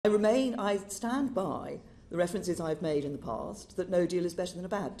I stand by the references I've made in the past that no deal is better than a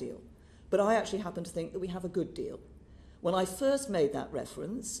bad deal. But I actually happen to think that we have a good deal. When I first made that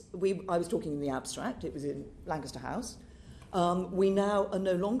reference, I was talking in the abstract. It was in Lancaster House. We now are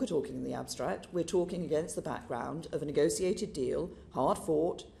no longer talking in the abstract. We're talking against the background of a negotiated deal, hard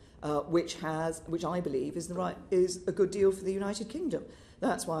fought, which I believe is a good deal for the United Kingdom.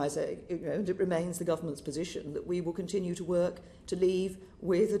 That's why I say, it remains the government's position that we will continue to work to leave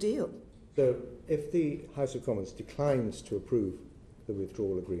with a deal. So, if the House of Commons declines to approve the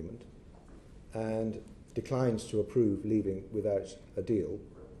withdrawal agreement and declines to approve leaving without a deal,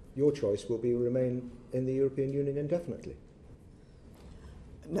 your choice will be to remain in the European Union indefinitely.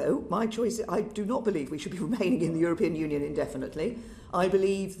 No, my choice, I do not believe we should be remaining in the European Union indefinitely. I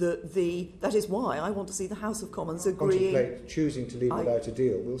believe that is why I want to see the House of Commons agreeing... Contemplate choosing to leave without a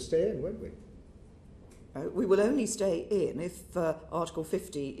deal. We'll stay in, won't we? We will only stay in if Article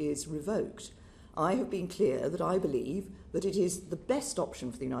 50 is revoked. I have been clear that I believe that it is the best option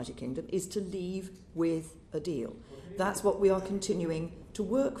for the United Kingdom is to leave with a deal. That's what we are continuing to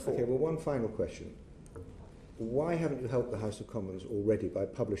work for. Okay, well, one final question. Why haven't you helped the House of Commons already by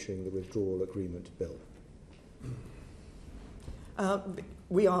publishing the withdrawal agreement bill?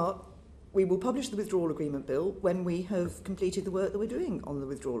 We will publish the withdrawal agreement bill when we have completed the work that we're doing on the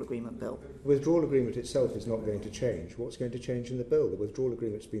withdrawal agreement bill. The withdrawal agreement itself is not going to change. What's going to change in the bill? The withdrawal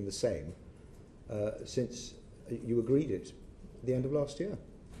agreement's been the same since you agreed it at the end of last year.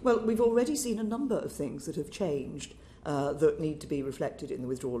 Well, we've already seen a number of things that have changed that need to be reflected in the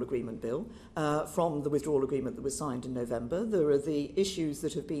withdrawal agreement bill from the withdrawal agreement that was signed in November. There are the issues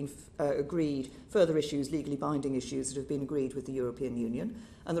that have been agreed, further issues, legally binding issues that have been agreed with the European Union,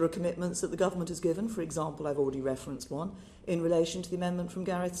 and there are commitments that the government has given. For example, I've already referenced one in relation to the amendment from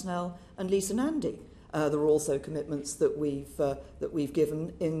Gareth Snell and Lisa Nandy. There are also commitments that we've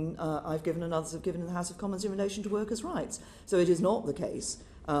given I've given and others have given in the House of Commons in relation to workers' rights. So it is not the case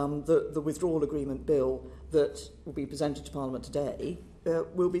that the withdrawal agreement bill that will be presented to Parliament today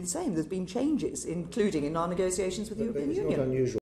will be the same. There's been changes, including in our negotiations with the European Union. It's not unusual